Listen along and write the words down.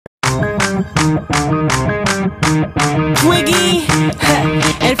Iggy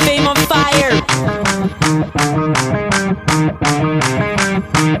and Fame on Fire.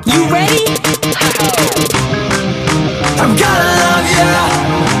 You ready? I'm gonna love you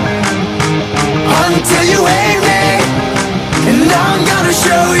until you hate me, and I'm gonna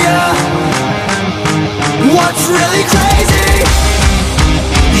show you what's really crazy.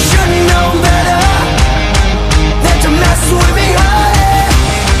 You should've known better than to mess with me, honey.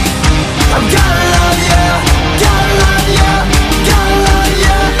 I'm gonna love you, gonna love you, gonna love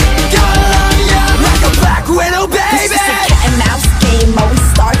you, gonna love you like a black widow, baby. It's just a cat and mouse game, always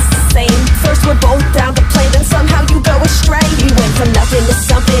starts the same. First we're both down to play, then somehow you go astray. We went from nothing to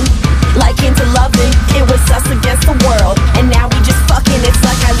something, like into loving. It was us against the world, and now we just fucking. It's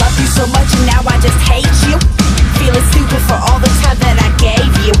like I love you so much and now I just hate you. Feeling stupid for all the time that I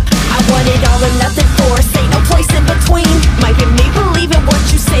gave you. I wanted all or nothing for us, ain't no place in between. Might get me believing what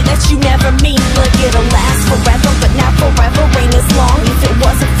you say that you never mean. Like it'll last forever, but now forever ain't as long. If it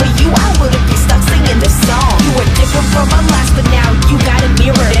wasn't for you, I wouldn't be stuck singing this song. You were different from my last, but now you got a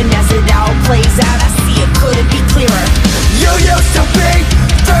mirror, and as it all plays out, I see it couldn't be clearer. You used to be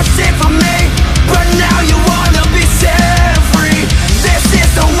thirsty for me, but now you wanna be set free. This is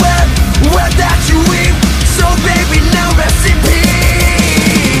the web that you weave, so baby now rest in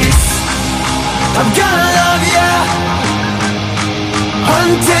peace. I'm gonna love you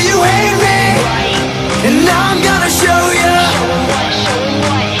until you hate me, and I'm gonna show you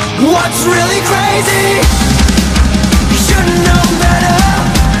what's really crazy. You should've known better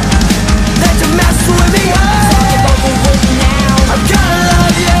than to mess with me, I'm gonna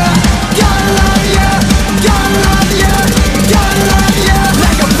love you, gonna love you, gonna love you, gonna love you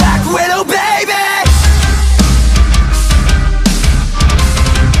like a black widow, baby.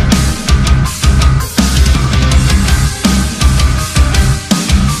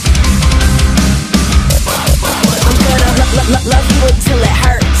 I'm gonna love you until it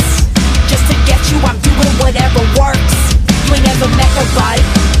hurts. Just to get you, I'm doing whatever works. You ain't never met nobody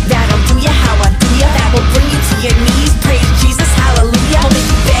that'll do you how I do you. That will bring you to your knees. Praise Jesus, hallelujah. I'll make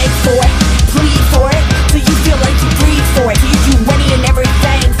you beg for it, plead for it, till you feel like you breathe for it. Till you do any and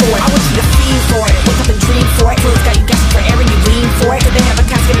everything for it. I want you to feed for it, wake up and dream for it, till it's got you gasping for air and you lean for it. Till they have a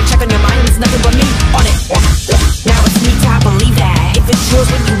casket and check on your mind, it's nothing but me on it. Now it's me to believe that if it's yours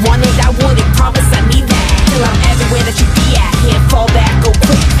when you want it, I wouldn't promise I need that. Till I'm everywhere that you be at, can't fall back, go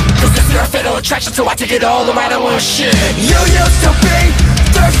quick. Cause this is our fatal attraction, so I take it all around, I want shit. You used to be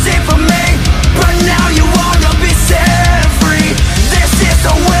thirsty for me, but now you wanna be set free. This is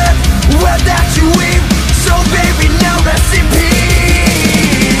the web that you weave, so baby now rest in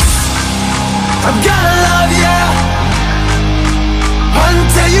peace. I'm gonna love you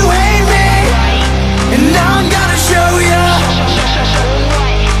until you hate me, and now I'm gonna show you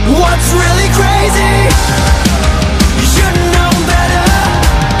what's really crazy.